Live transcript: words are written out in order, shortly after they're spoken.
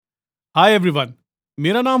Hi everyone,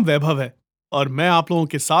 मेरा नाम वैभव है और मैं आप लोगों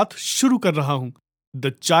के साथ शुरू कर रहा हूं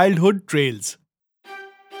the Childhood trails.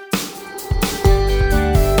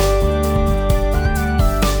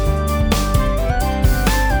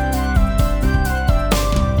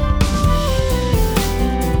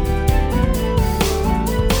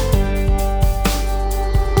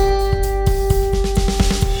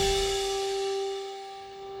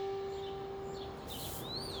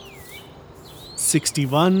 Sixty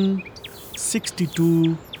one,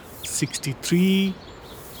 62, 63।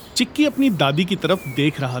 चिक्की अपनी दादी की तरफ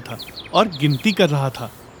देख रहा था और गिनती कर रहा था।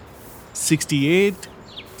 68,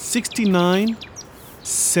 69,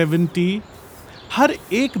 70। हर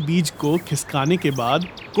एक बीज को खिसकाने के बाद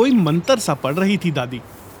कोई मंत्र सा पढ़ रही थी दादी।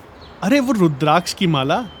 अरे वो रुद्राक्ष की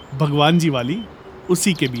माला, भगवान जी वाली,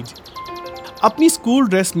 उसी के बीज। अपनी स्कूल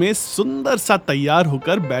ड्रेस में सुंदर सा तैयार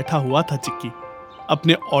होकर बैठा हुआ था चिक्की।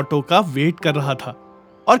 अपने ऑटो का वेट कर रहा था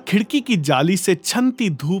और खिड़की की जाली से छनती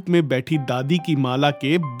धूप में बैठी दादी की माला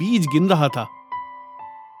के बीज गिन रहा था।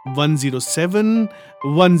 107,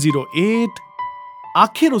 108।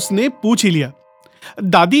 आखिर उसने पूछ ही लिया,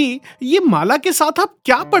 दादी ये माला के साथ आप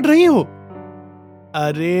क्या पढ़ रही हो?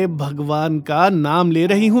 अरे भगवान का नाम ले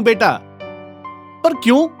रही हूं बेटा। पर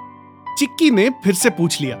क्यों? चिक्की ने फिर से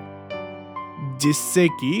पूछ लिया। जिससे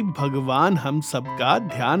कि भगवान हम सबका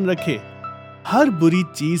ध्यान रखे, हर बुरी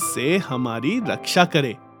चीज से हमारी रक्षा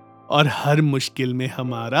करे और हर मुश्किल में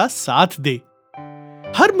हमारा साथ दे।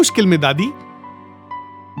 हर मुश्किल में दादी?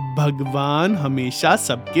 भगवान हमेशा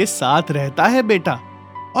सबके साथ रहता है बेटा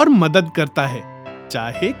और मदद करता है,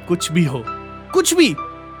 चाहे कुछ भी हो। कुछ भी?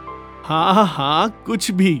 हाँ, कुछ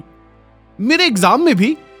भी। मेरे एग्जाम में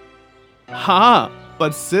भी? हाँ,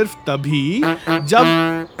 पर सिर्फ तभी जब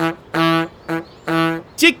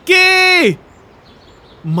चिक्की!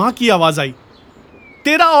 मां की आवाज आई,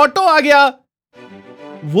 तेरा ऑटो आ गया।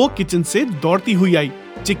 वो किचन से दौड़ती हुई आई,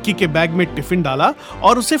 चिक्की के बैग में टिफिन डाला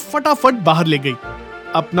और उसे फटाफट बाहर ले गई।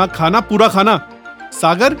 अपना खाना पूरा खाना।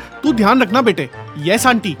 सागर तू ध्यान रखना बेटे। Yes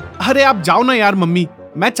aunty. अरे आप जाओ ना यार मम्मी,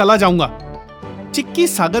 मैं चला जाऊंगा। चिक्की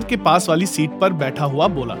सागर के पास वाली सीट पर बैठा हुआ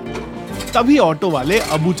बोला। तभी ऑटो वाले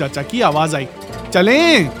अबू चाचा की आवाज आई,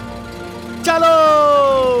 चलें? चलो!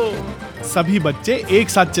 सभी बच्चे एक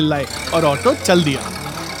साथ चिल्लाए और ऑटो चल दिया।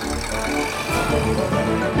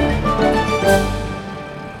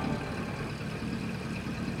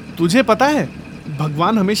 तुझे पता है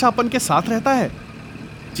भगवान हमेशा अपन के साथ रहता है,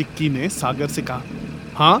 चिक्की ने सागर से कहा।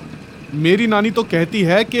 हाँ, मेरी नानी तो कहती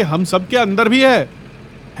है कि हम सबके अंदर भी है।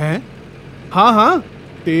 हैं? हाँ,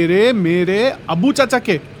 तेरे, मेरे, अबू चाचा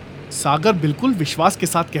के। सागर बिल्कुल विश्वास के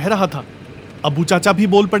साथ कह रहा था। अबू चाचा भी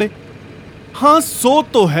बोल पड़े। हाँ, सो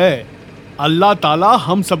तो है। अल्लाह ताला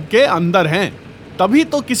हम सबके अंदर हैं, तभी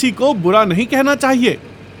तो किसी को बुरा नहीं कहना चाहिए,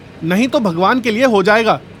 नहीं तो भगवान के लिए हो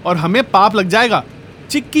जाएगा और हमें पाप लग जाएगा।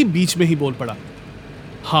 चिक्की बीच में ही बोल पड़ा।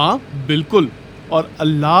 हाँ बिल्कुल, और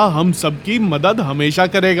अल्लाह हम सबकी मदद हमेशा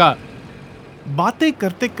करेगा। बातें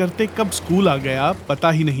करते करते कब स्कूल आ गया पता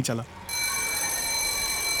ही नहीं चला।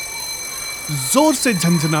 जोर से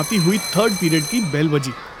झंझनाती हुई थर्ड पीरियड की बेल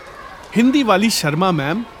बजी। हिंदी वाली शर्मा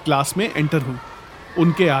मैम क्लास में एंटर हुई।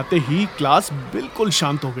 उनके आते ही क्लास बिल्कुल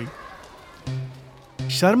शांत हो गई।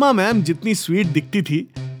 शर्मा मैम जितनी स्वीट दिखती थी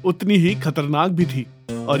उतनी ही खतरनाक भी थी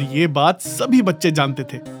और ये बात सभी बच्चे जानते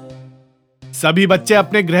थे। सभी बच्चे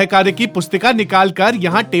अपने गृह कार्य की पुस्तिका निकालकर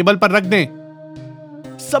यहां टेबल पर रख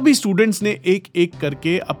दें। सभी स्टूडेंट्स ने एक एक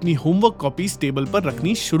करके अपनी होमवर्क कॉपीज टेबल पर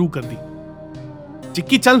रखनी शुरू कर दी।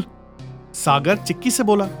 चिक्की चल, सागर चिक्की से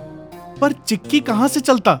बोला। पर चिक्की कहां से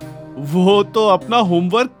चलता? वो तो अपना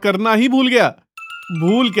होमवर्क करना ही भूल गया।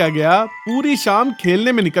 भूल क्या गया, पूरी शाम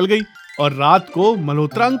खेलने में निकल गई और रात को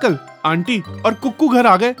मल्होत्रा अंकल, आंटी और कुक्कू घर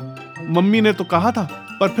आ गए। मम्मी ने तो कहा था,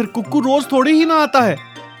 पर फिर कुक्कू रोज थोड़ी ही ना आता है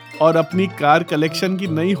और अपनी कार कलेक्शन की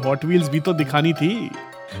नई हॉट व्हील्स भी तो दिखानी थी,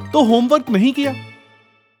 तो होमवर्क नहीं किया।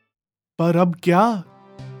 पर अब क्या?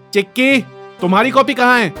 चिक्की, तुम्हारी कॉपी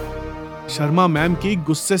कहां है? शर्मा मैम की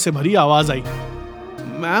गुस्से से भरी आवाज आई।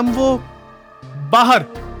 मैम वो बाहर,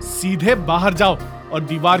 सीधे बाहर जाओ और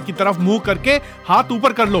दीवार की तरफ मुंह करके हाथ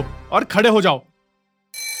ऊपर कर लो और खड़े हो जाओ।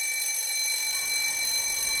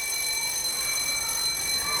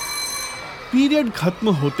 पीरियड खत्म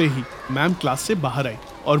होते ही मैम क्लास से बाहर आई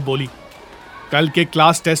और बोली, कल के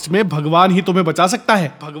क्लास टेस्ट में भगवान ही तुम्हें बचा सकता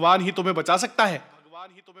है। भगवान ही तुम्हें बचा सकता है। भगवान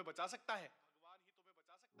ही तुम्हें बचा सकता है।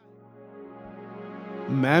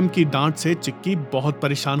 मैम की डांट से चिक्की बहुत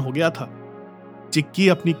परेशान हो गया था। चिक्की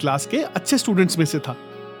अपनी क्लास के अच्छे स्टूडेंट्स में से था।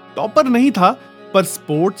 टॉपर नहीं था, पर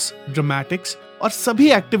स्पोर्ट्स, ड्रामेटिक्स और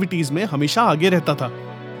सभी एक्टिविटीज में हमेशा आगे रहता था।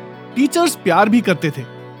 टीचर्स प्यार भी करते थे,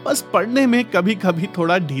 बस पढ़ने में कभी कभी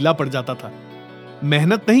थोड़ा ढीला पड़ जाता था।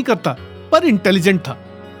 मेहनत नहीं करता पर इंटेलिजेंट था।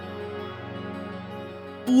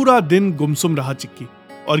 पूरा दिन गुमसुम रहा चिक्की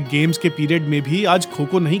और गेम्स के पीरियड में भी आज खो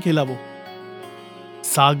खो नहीं खेला वो।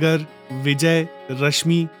 सागर, विजय,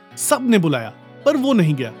 रश्मि सब ने बुलाया पर वो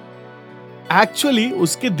नहीं गया। एक्चुअली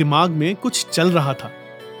उसके दिमाग में कुछ चल रहा था।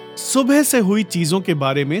 सुबह से हुई चीजों के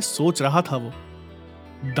बारे में सोच रहा था वो।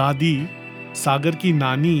 दादी, सागर की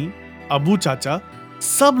नानी, अबू चाचा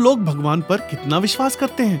सब लोग भगवान पर कितना विश्वास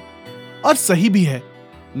करते हैं। और सही भी है,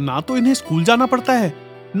 ना तो इन्हें स्कूल जाना पड़ता है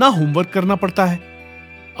ना होमवर्क करना पड़ता है।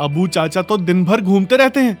 अबू चाचा तो दिन भर घूमते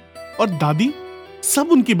रहते हैं और दादी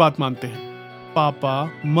सब उनकी बात मानते हैं।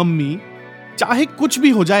 पापा, मम्मी चाहे कुछ भी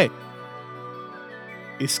हो जाए।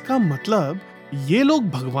 इसका मतलब ये लोग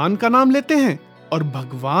भगवान का नाम लेते हैं और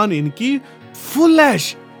भगवान इनकी फुल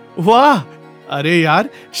ऐश। वाह! अरे यार,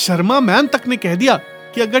 शर्मा मैम तक ने कह दिया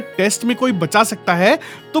कि अगर टेस्ट में कोई बचा सकता है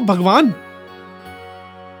तो भगवान।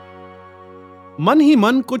 मन ही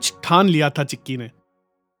मन कुछ ठान लिया था चिक्की ने।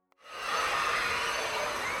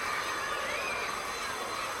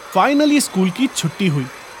 फाइनली स्कूल की छुट्टी हुई।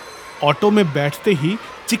 ऑटो में बैठते ही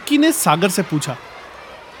चिक्की ने सागर से पूछा,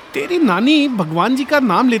 तेरी नानी भगवान जी का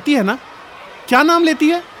नाम लेती है ना? क्या नाम लेती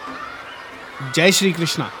है? जय श्री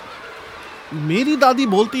कृष्णा। मेरी दादी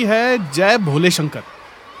बोलती है जय भोले शंकर।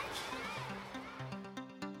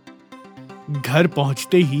 घर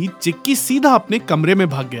पहुंचते ही चिक्की सीधा अपने कमरे में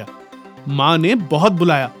भाग गया। मां ने बहुत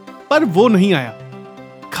बुलाया पर वो नहीं आया,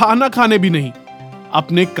 खाना खाने भी नहीं।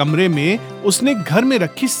 अपने कमरे में उसने घर में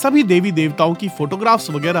रखी सभी देवी देवताओं की फोटोग्राफ्स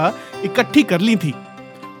वगैरह इकट्ठी कर ली थी।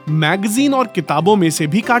 मैगजीन और किताबों में से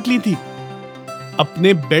भी काट ली थी।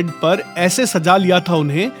 अपने बेड पर ऐसे सजा लिया था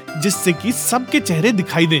उन्हें जिससे कि सबके चेहरे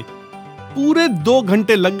दिखाई दें। पूरे 2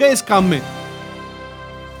 घंटे लग गए इस काम में।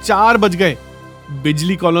 4 बज गए।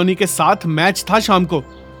 बिजली कॉलोनी के साथ मैच था शाम को।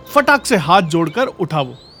 फटाक से हाथ जोड़कर उठा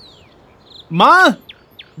वो। मां,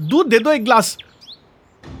 दूध दे दो 1 गिलास।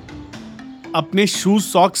 अपने शूज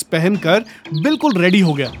सॉक्स पहनकर बिल्कुल रेडी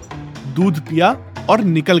हो गया। दूध पिया और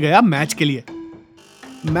निकल गया मैच के लिए।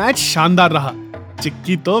 मैच शानदार रहा।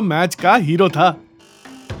 चिक्की तो मैच का हीरो था।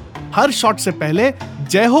 हर शॉट से पहले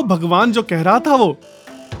जय हो भगवान जो कह रहा था वो।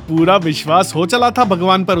 पूरा विश्वास हो चला था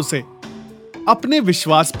भगवान पर उसे। अपने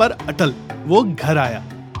विश्वास पर अटल वो घर आया,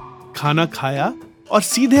 खाना खाया और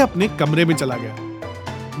सीधे अपने कमरे में चला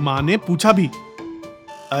गया। मां ने पूछा भी,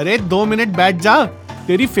 अरे 2 मिनट बैठ जा,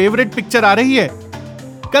 तेरी फेवरेट पिक्चर आ रही है,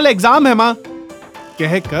 कल एग्जाम है मां।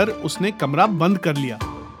 कहकर उसने कमरा बंद कर लिया।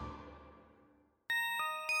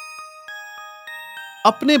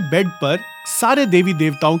 अपने बेड पर सारे देवी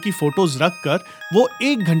देवताओं की फोटोज रखकर वो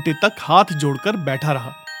 1 घंटे तक हाथ जोड़कर बैठा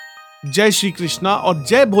रहा। जय श्री कृष्णा और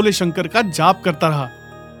जय भोले शंकर का जाप करता रहा।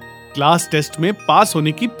 क्लास टेस्ट में पास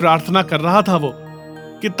होने की प्रार्थना कर रहा था वो।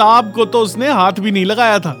 किताब को तो उसने हाथ भी नहीं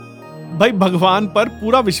लगाया था। भाई, भगवान पर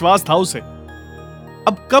पूरा विश्वास था उसे।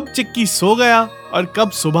 अब कब चिक्की सो गया और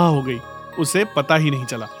कब सुबह हो गई उसे पता ही नहीं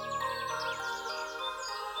चला।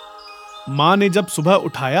 मां ने जब सुबह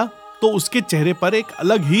उठाया तो उसके चेहरे पर एक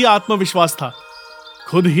अलग ही आत्मविश्वास था।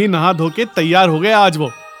 खुद ही नहा धो के तैयार हो गया आज वो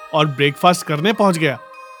और ब्रेकफास्ट करने पहुंच गया।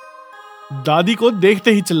 दादी को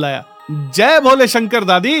देखते ही चिल्लाया, जय भोले शंकर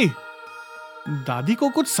दादी। दादी को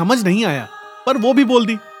कुछ समझ नहीं आया पर वो भी बोल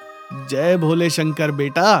दी, जय भोले शंकर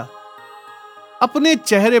बेटा। अपने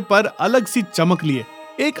चेहरे पर अलग सी चमक लिए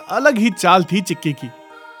एक अलग ही चाल थी चिक्की की।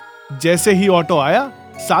 जैसे ही ऑटो आया,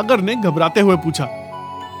 सागर ने घबराते हुए पूछा,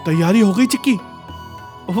 तैयारी हो गई चिक्की?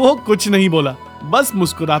 वो कुछ नहीं बोला, बस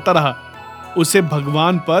मुस्कुराता रहा। उसे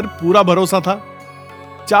भगवान पर पूरा भरोसा था।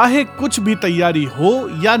 चाहे कुछ भी तैयारी हो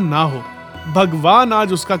या ना हो, भगवान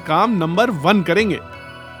आज उसका काम नंबर 1 करेंगे।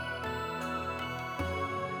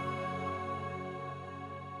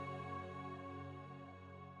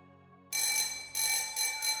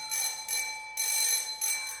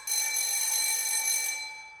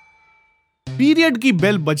 पीरियड की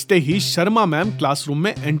बेल बजते ही शर्मा मैम क्लासरूम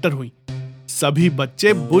में एंटर हुई। सभी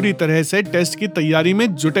बच्चे बुरी तरह से टेस्ट की तैयारी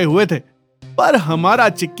में जुटे हुए थे, पर हमारा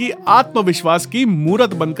चिक्की आत्मविश्वास की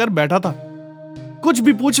मूरत बनकर बैठा था। कुछ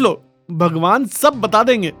भी पूछ लो, भगवान सब बता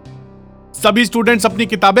देंगे। सभी स्टूडेंट्स अपनी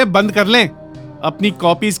किताबें बंद कर लें, अपनी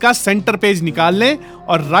कॉपीज का सेंटर पेज निकाल लें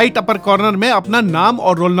और राइट अपर कॉर्नर में अपना नाम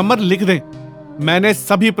और रोल नंबर लिख दें। मैंने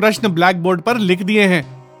सभी प्रश्न ब्लैक बोर्ड पर लिख दिए हैं।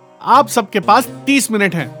 आप सबके पास 30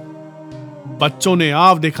 मिनट हैं। बच्चों ने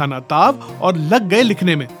आव देखा ना ताव और लग गए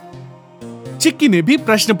लिखने में। चिक्की ने भी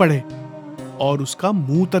प्रश्न पढ़े और उसका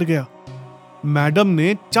मुंह उतर गया। मैडम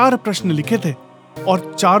ने 4 प्रश्न लिखे थे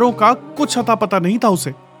और चारों का कुछ अता पता नहीं था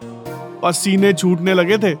उसे। पसीने छूटने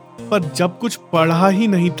लगे थे, पर जब कुछ पढ़ा ही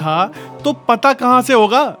नहीं था तो पता कहां से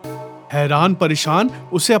होगा। हैरान परेशान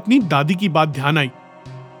उसे अपनी दादी की बात ध्यान आई।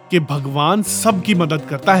 कि भगवान सबकी मदद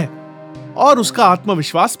करता है और उसका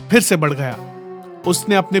आत्मविश्वास फिर से बढ़ गया।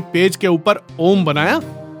 उसने अपने पेज के ऊपर ओम बनाया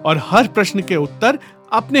और हर प्रश्न के उत्तर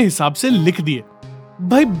अपने हिसाब से लिख दिए।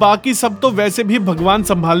 भाई बाकी सब तो वैसे भी भगवान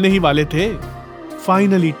संभालने ही वाले थे।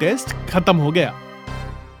 फाइनली टेस्ट खत्म हो गया।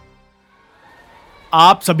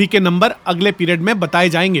 आप सभी के नंबर अगले पीरियड में बताए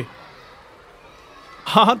जाएंगे।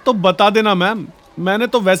 हाँ तो बता देना मैम, मैंने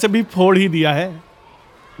तो वैसे भी फोड़ ही दिया है।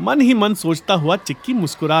 मन ही मन सोचता हुआ चिक्की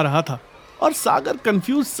मुस्कुरा रहा था और सागर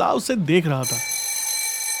कंफ्यूज सा उसे देख रहा था।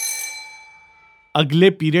 अगले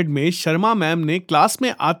पीरियड में शर्मा मैम ने क्लास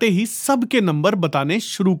में आते ही सबके नंबर बताने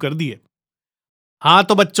शुरू कर दिए। हाँ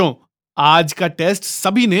तो बच्चों, आज का टेस्ट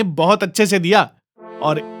सभी ने बहुत अच्छे से दिया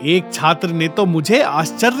और एक छात्र ने तो मुझे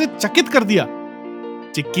आश्चर्यचकित कर दिया।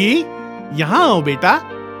 चिक्की, यहां आओ बेटा।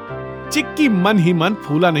 चिक्की मन ही मन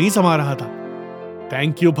फूला नहीं समा रहा था।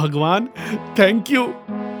 थैंक यू भगवान, थैंक यू।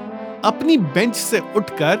 अपनी बेंच से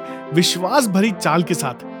उठकर विश्वास भरी चाल के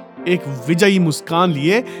साथ एक विजयी मुस्कान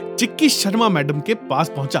लिए चिक्की शर्मा मैडम के पास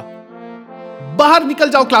पहुंचा। बाहर निकल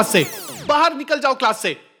जाओ क्लास से, बाहर निकल जाओ क्लास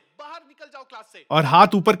से, बाहर निकल जाओ क्लास से, और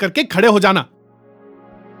हाथ ऊपर करके खड़े हो जाना।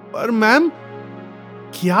 पर मैम,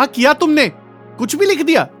 क्या किया तुमने? कुछ भी लिख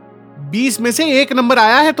दिया? 20 में से 1 नंबर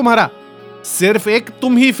आया है तुम्हारा। सिर्फ एक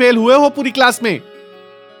तुम ही फेल हुए हो पूरी क्लास में।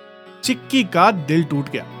 चिक्की का दिल टूट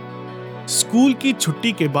गया। स्कूल की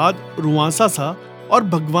छुट्टी के बाद रुआंसा सा और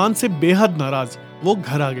भगवान से बेहद नाराज वो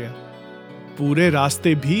घर आ गया। पूरे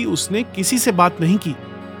रास्ते भी उसने किसी से बात नहीं की।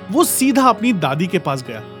 वो सीधा अपनी दादी के पास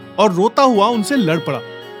गया और रोता हुआ उनसे लड़ पड़ा।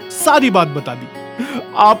 सारी बात बता दी।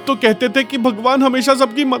 आप तो कहते थे कि भगवान हमेशा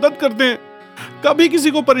सबकी मदद करते हैं, कभी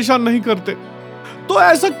किसी को परेशान नहीं करते, तो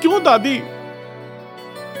ऐसा क्यों दादी?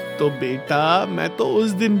 तो बेटा, मैं तो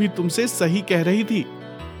उस दिन भी तुमसे सही कह रही थी,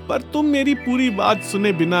 पर तुम मेरी पूरी बात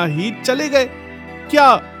सुने बिना ही चले गए।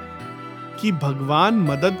 क्या? कि भगवान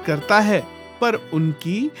मदद करता है, पर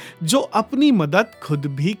उनकी जो अपनी मदद खुद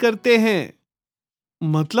भी करते हैं।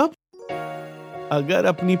 मतलब अगर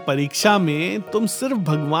अपनी परीक्षा में तुम सिर्फ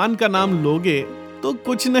भगवान का नाम लोगे तो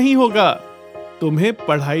कुछ नहीं होगा। तुम्हें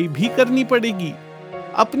पढ़ाई भी करनी पड़ेगी।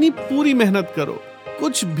 अपनी पूरी मेहनत करो,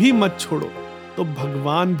 कुछ भी मत छोड़ो, तो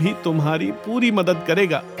भगवान भी तुम्हारी पूरी मदद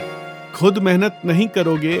करेगा। खुद मेहनत नहीं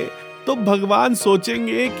करोगे तो भगवान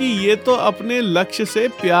सोचेंगे कि ये तो अपने लक्ष्य से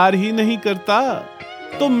प्यार ही नहीं करता,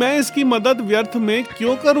 तो मैं इसकी मदद व्यर्थ में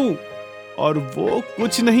क्यों करूं? और वो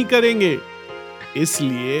कुछ नहीं करेंगे।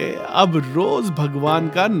 इसलिए अब रोज भगवान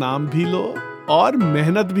का नाम भी लो और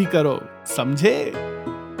मेहनत भी करो, समझे?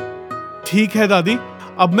 ठीक है दादी,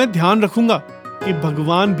 अब मैं ध्यान रखूंगा कि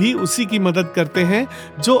भगवान भी उसी की मदद करते हैं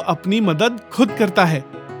जो अपनी मदद खुद करता है।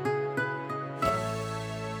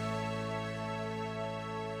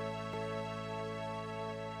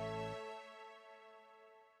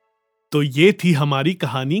 तो ये थी हमारी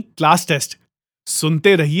कहानी क्लास टेस्ट।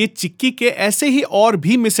 सुनते रहिए चिक्की के ऐसे ही और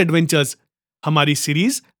भी मिस एडवेंचर्स हमारी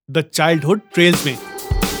सीरीज द चाइल्डहुड ट्रेल्स में।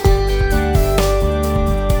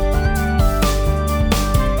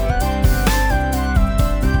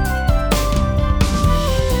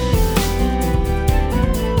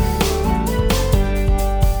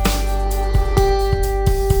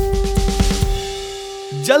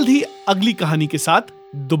 जल्द ही अगली कहानी के साथ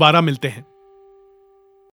दोबारा मिलते हैं।